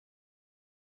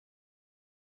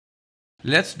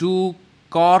Let's do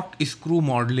corkscrew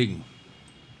modeling.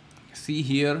 See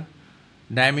here,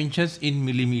 dimensions in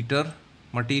millimeter,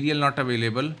 material not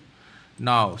available.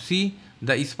 Now see,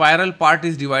 the spiral part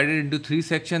is divided into three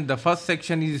sections. The first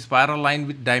section is spiral line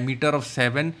with diameter of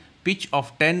 7, pitch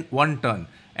of 10, 1 ton,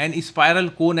 and spiral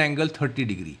cone angle 30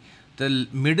 degree. The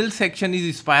middle section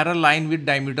is spiral line with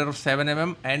diameter of 7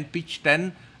 mm and pitch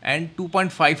 10 and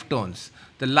 2.5 tons.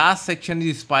 The last section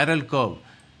is spiral curve.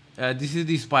 This is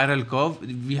the spiral curve.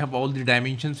 We have all the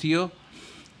dimensions here.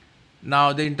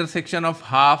 Now the intersection of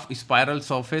half spiral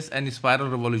surface and spiral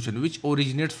revolution, which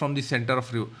originates from the center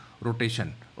of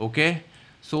rotation. Okay,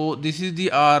 so this is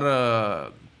the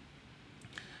our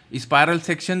spiral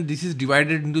section. This is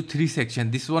divided into three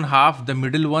sections. This one half, the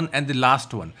middle one, and the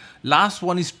last one. Last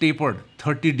one is tapered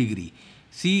 30 degree.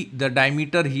 See the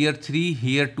diameter here 3,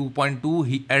 here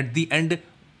 2.2, at the end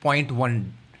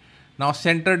 0.1. Now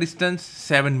center distance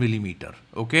 7 millimeter.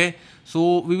 Okay,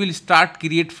 so we will start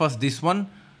create first this one.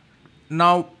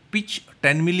 Now pitch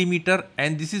 10 millimeter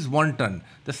and this is 1 ton.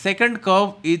 The second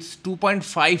curve is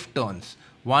 2.5 tons.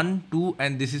 1, 2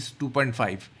 and this is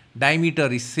 2.5. Diameter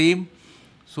is same.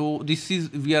 So this is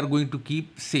we are going to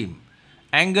keep same.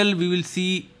 Angle we will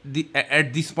see the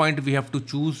at this point we have to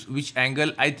choose which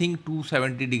angle. I think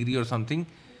 270 degree or something.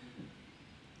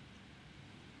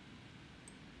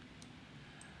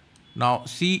 Now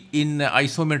see in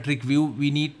isometric view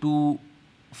we need to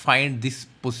find this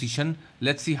position.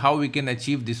 Let's see how we can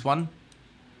achieve this one.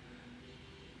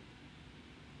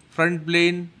 Front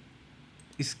plane,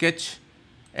 sketch,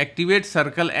 activate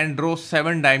circle and draw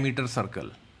 7 diameter circle.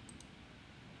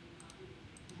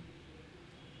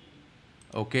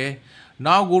 Okay,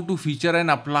 now go to feature and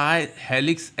apply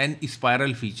helix and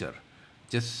spiral feature.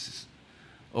 Just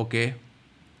okay.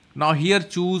 Now here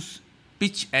choose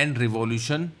pitch and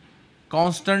revolution.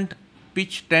 Constant,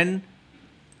 pitch 10,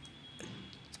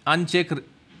 uncheck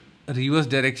reverse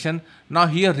direction. Now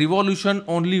here revolution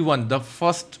only one, the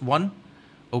first one.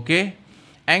 Okay,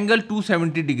 angle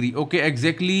 270 degree. Okay,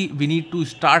 exactly we need to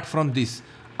start from this.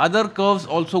 Other curves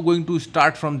also going to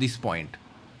start from this point,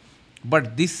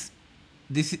 but this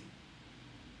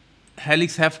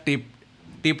helix have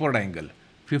tapered angle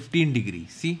 15 degree.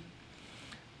 See,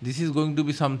 this is going to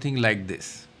be something like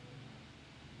this,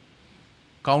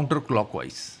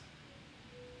 counterclockwise.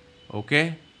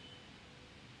 Okay,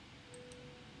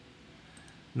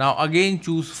 now again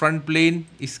choose front plane,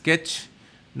 sketch.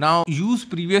 Now use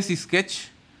previous sketch,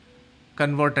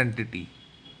 convert entity.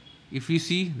 If you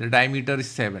see the diameter is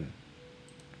 7.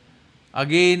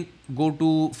 Again go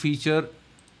to feature,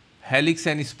 helix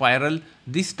and spiral.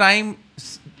 This time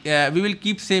we will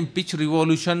keep same pitch,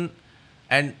 revolution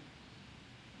and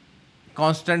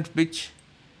constant pitch.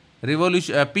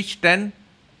 Revolution pitch 10,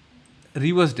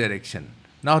 reverse direction.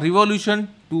 Now revolution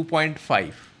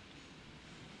 2.5,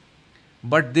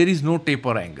 but there is no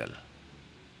taper angle.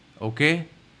 Okay,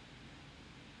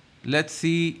 let's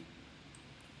see.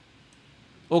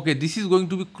 Okay, this is going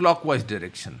to be clockwise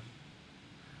direction.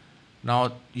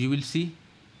 Now you will see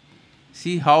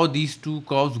how these two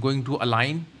curves going to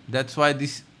align. That's why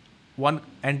this one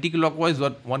anti-clockwise,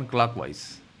 one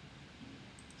clockwise.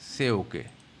 Say okay.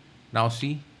 Now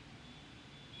see.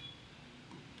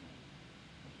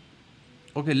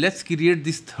 Okay, let's create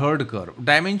this third curve.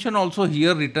 Dimension also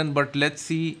here written, but let's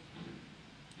see.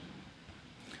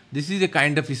 This is a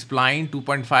kind of spline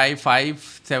 2.5,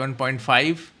 5,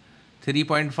 7.5,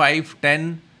 3.5,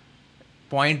 10,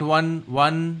 0.1,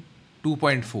 1,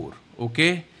 2.4.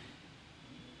 Okay.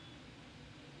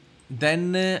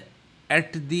 Then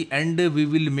at the end we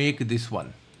will make this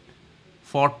one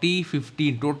 40,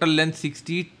 15, total length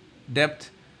 60, depth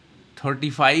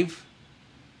 35,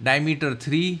 diameter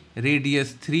 3,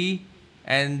 radius 3,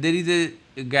 and there is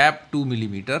a gap 2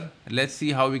 millimeter. Let's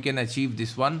see how we can achieve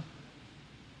this one.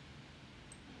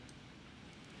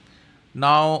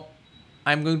 Now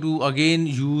I'm going to again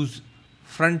use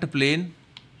front plane,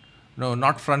 no,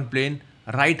 not front plane,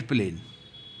 right plane,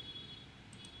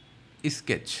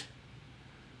 sketch,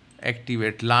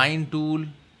 activate line tool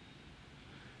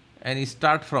and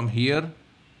start from here.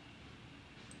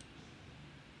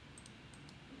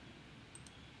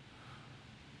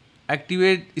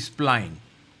 Activate spline.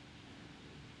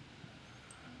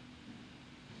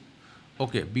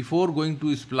 Okay, before going to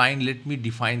spline, let me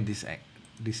define this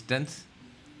distance.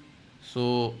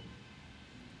 So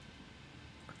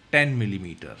 10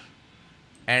 millimeter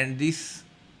and this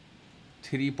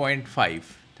 3.5,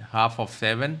 half of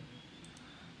 7.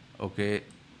 Okay,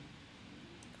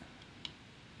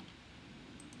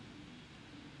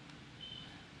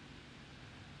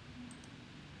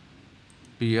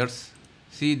 pierce.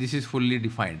 See, this is fully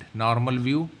defined. Normal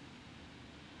view,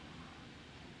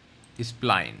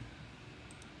 spline.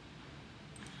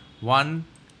 1,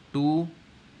 2,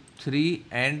 3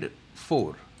 and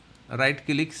 4. Right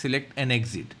click, select and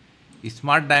exit.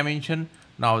 Smart dimension.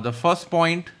 Now the first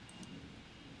point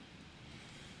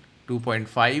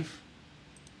 2.5,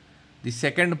 the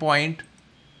second point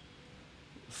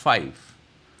 5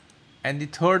 and the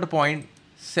third point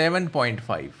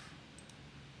 7.5.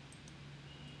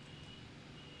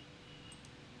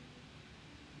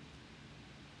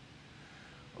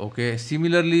 Okay,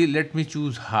 similarly let me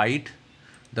choose height.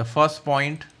 The first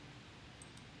point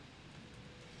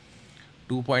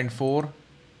 2.4,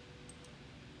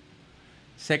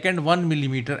 second 1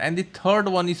 millimeter and the third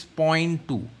one is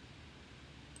 0.2.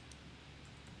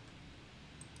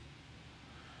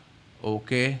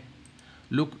 Okay,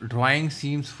 look, drawing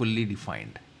seems fully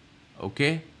defined.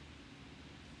 Okay,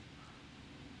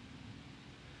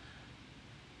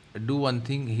 do one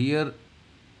thing here,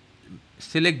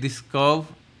 select this curve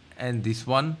and this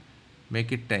one,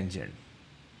 make it tangent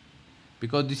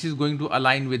because this is going to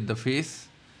align with the face.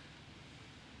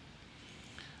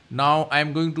 Now I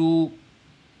am going to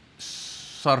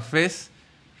surface,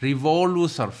 revolve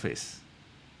surface.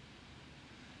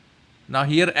 Now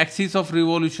here axis of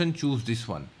revolution, choose this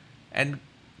one and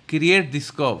create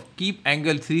this curve. Keep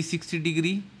angle 360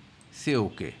 degree, say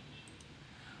OK.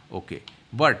 Okay,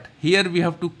 but here we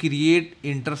have to create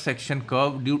intersection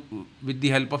curve with the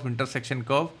help of intersection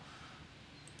curve.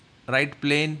 Right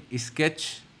plane,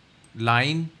 sketch,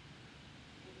 line,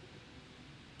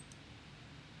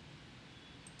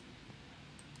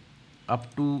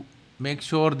 up to, make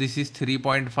sure this is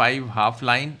 3.5 half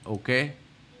line. Okay,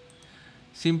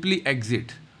 simply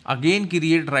exit. Again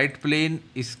create right plane,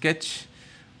 sketch.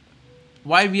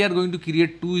 Why we are going to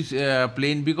create two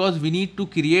plane? Because we need to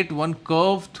create one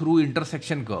curve through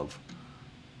intersection curve.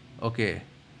 Okay,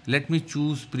 let me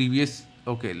choose previous.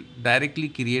 Okay, directly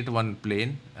create one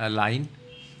plane, a line,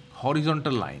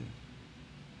 horizontal line.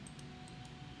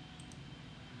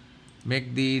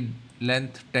 Make the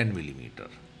length 10 millimeter.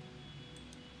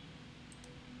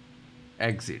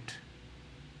 Exit.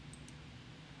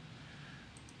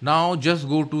 Now just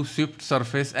go to Swift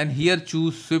surface and here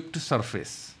choose Swift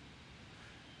surface.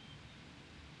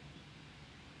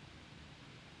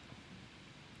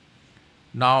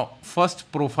 Now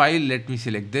first profile, let me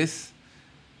select this,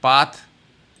 path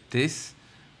this,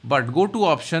 but go to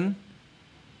option,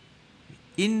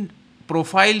 in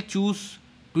profile choose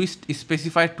twist,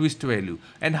 specify twist value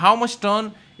and how much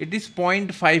turn, it is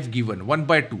 0.5 given,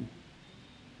 1/2.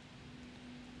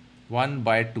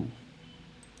 1/2.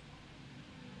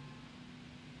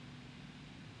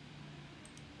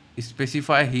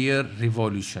 Specify here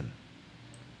revolution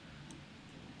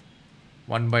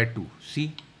 1/2.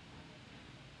 See,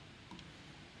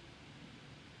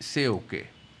 say OK.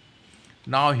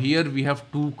 Now here we have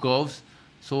two curves,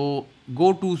 so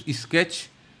go to sketch,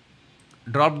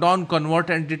 drop down, convert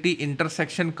entity,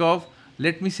 intersection curve.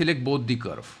 Let me select both the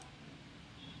curve,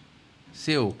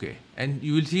 say OK, and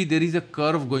you will see there is a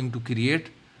curve going to create.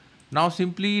 Now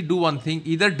simply do one thing,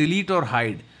 either delete or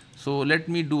hide. So let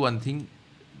me do one thing,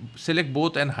 select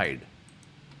both and hide.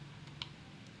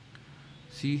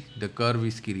 See, the curve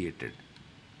is created.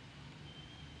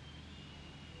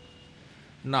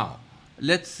 Now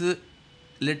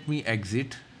let me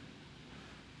exit.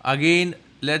 Again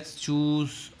let's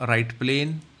choose right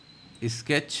plane,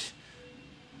 sketch,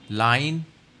 line,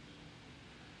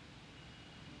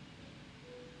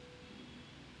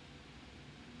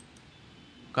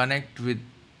 connect with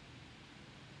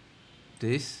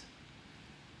this,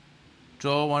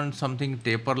 draw one something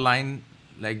taper line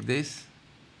like this.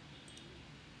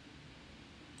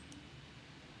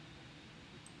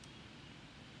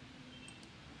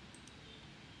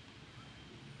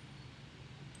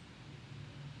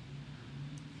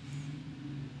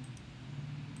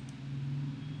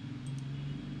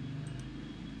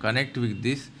 Connect with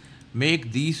this,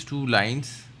 make these two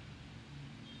lines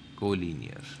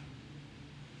collinear.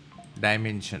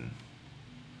 Dimension,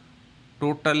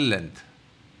 total length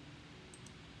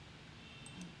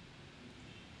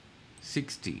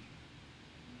 60,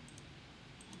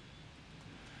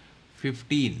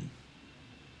 15,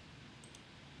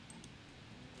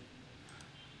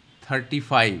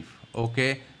 35.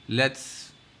 Okay,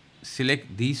 let's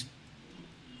select these.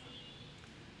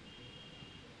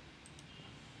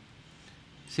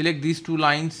 Select these two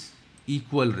lines,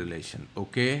 equal relation.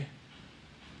 Okay.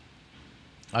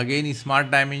 Again smart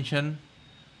dimension.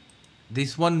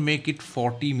 This one make it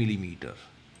 40 millimeter.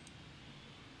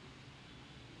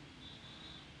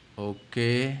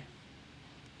 Okay.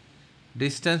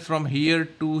 Distance from here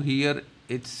to here,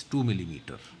 it's 2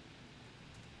 millimeter.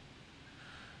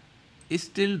 is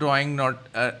still drawing not,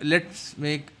 let's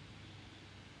make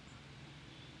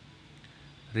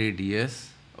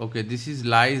radius. Okay, this is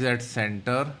lies at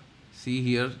center. See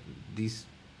here, this.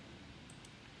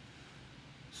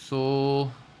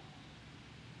 So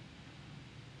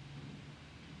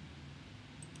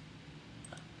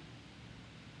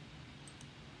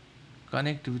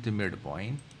connect with the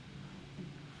midpoint.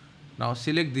 Now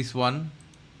select this one,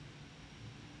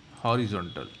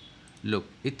 horizontal. Look,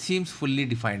 it seems fully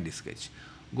defined sketch.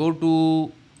 Go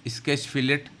to sketch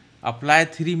fillet, apply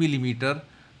 3 millimeter.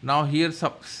 Now here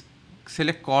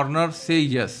select corner, say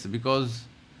yes, because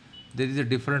there is a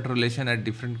different relation at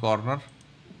different corner.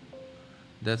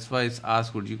 That's why it's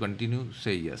asked, would you continue?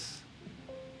 Say yes.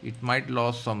 It might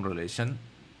lose some relation.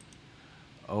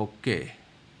 Okay.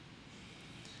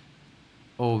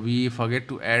 Oh, we forget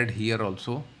to add here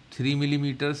also 3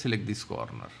 millimeter. Select this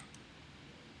corner.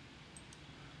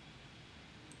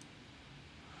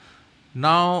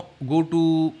 Now go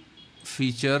to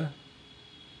feature,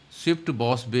 shift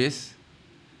boss base.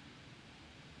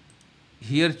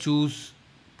 Here choose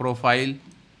profile,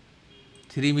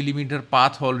 3 millimeter,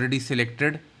 path already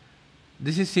selected.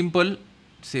 This is simple.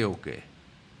 Say OK.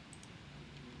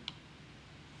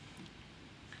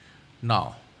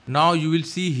 Now you will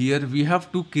see here we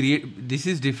have to create, this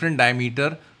is different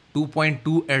diameter,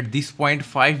 2.2 at this point,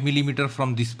 5 millimeter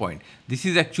from this point. This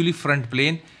is actually front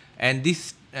plane, and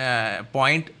this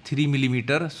point 3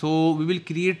 millimeter. So we will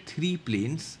create 3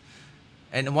 planes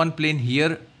and one plane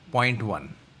here, 0.1.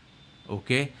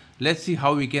 Okay, let's see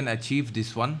how we can achieve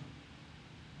this one.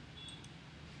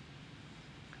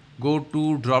 Go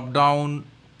to drop down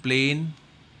plane,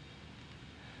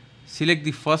 select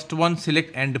the first one,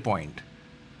 select end point,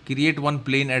 create one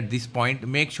plane at this point,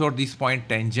 make sure this point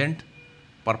tangent,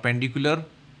 perpendicular,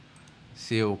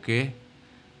 say OK.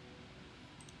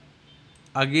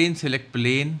 Again select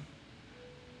plane.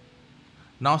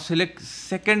 Now select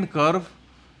second curve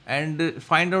and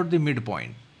find out the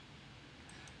midpoint.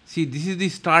 See, this is the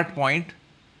start point,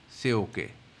 say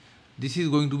OK. This is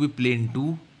going to be plane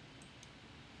 2,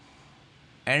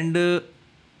 and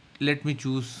let me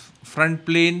choose front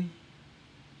plane,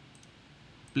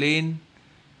 plane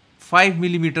 5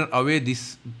 millimeter away,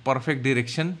 this perfect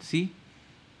direction, see,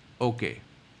 OK.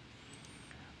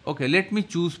 Okay, let me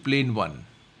choose plane 1,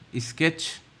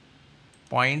 sketch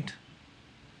point,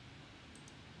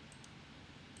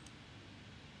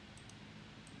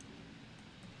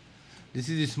 this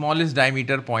is the smallest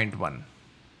diameter, 0.1.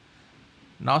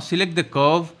 Now select the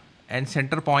curve and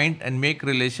center point and make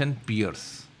relation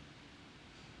pierce.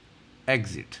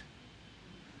 Exit.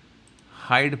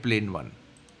 Hide plane 1.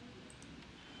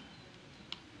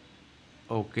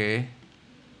 Okay.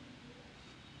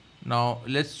 Now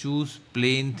let's choose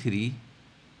plane 3.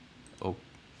 Oh.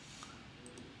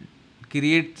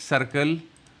 Create circle,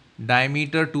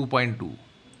 diameter 2.2.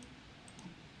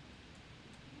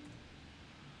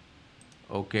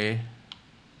 Okay.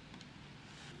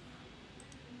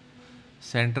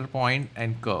 Center point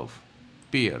and curve,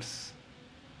 pierce.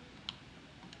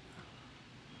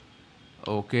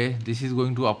 Okay, this is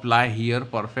going to apply here,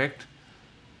 perfect.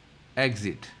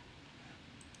 Exit.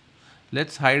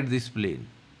 Let's hide this plane.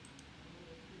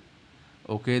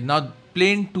 Okay, now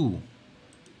plane 2,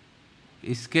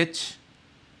 sketch,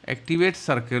 activate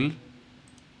circle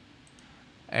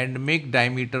and make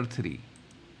diameter 3.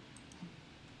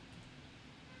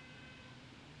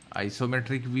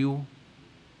 Isometric view.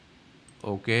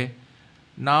 Okay,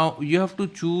 now you have to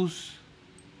choose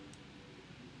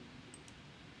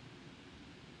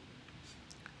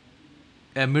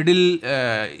a middle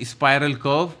spiral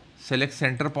curve, select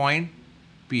center point,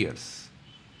 pierce.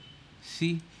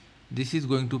 See, this is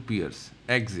going to pierce.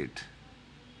 Exit.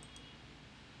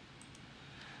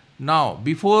 Now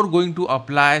before going to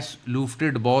apply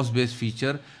lofted boss base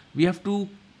feature, we have to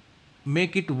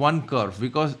make it one curve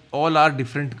because all are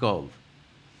different curve.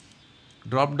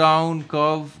 Drop down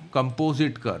curve,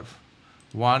 composite curve,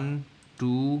 1,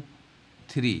 2,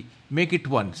 3, make it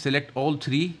one, select all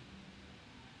 3.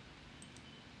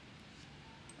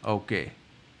 Okay,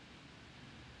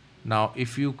 now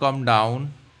if you come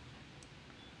down,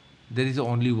 there is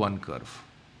only one curve.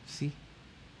 See,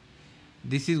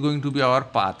 this is going to be our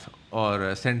path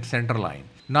or center line.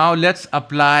 Now let's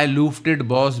apply lofted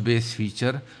boss base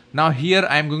feature. Now here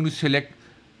I am going to select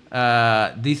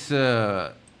this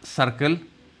circle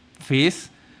face.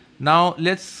 Now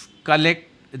let's collect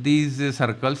these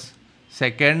circles,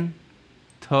 second,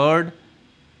 third,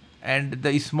 and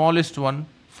the smallest one,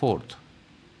 fourth.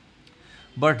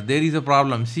 But there is a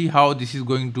problem. See how this is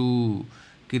going to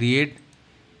create.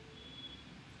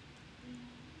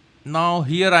 Now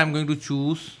here I am going to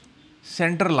choose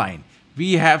center line.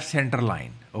 we have center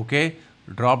line. Okay,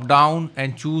 drop down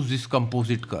and choose this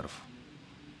composite curve.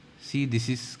 See, this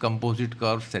is composite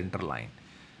curve center line.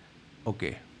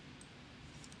 Okay,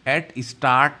 at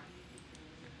start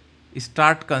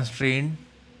constraint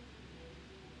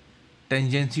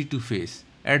tangency to face.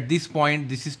 At this point,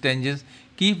 this is tangent.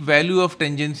 Keep value of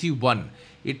tangency 1.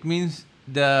 It means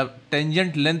the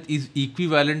tangent length is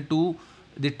equivalent to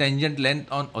the tangent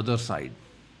length on other side.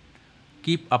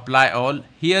 Keep apply all.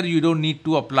 Here you don't need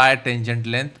to apply tangent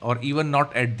length, or even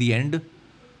not at the end.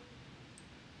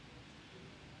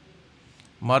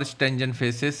 Merge tangent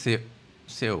faces,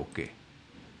 say okay.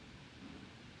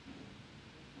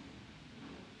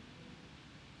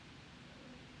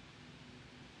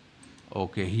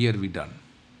 Okay, here we done.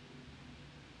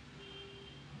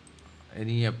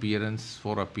 Any appearance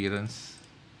for appearance?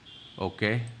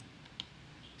 Okay.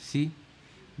 See,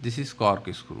 this is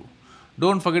Corkscrew.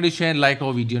 Don't forget to share and like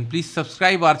our video, and please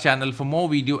subscribe our channel for more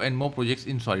video and more projects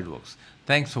in SolidWorks.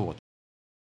 Thanks for watching.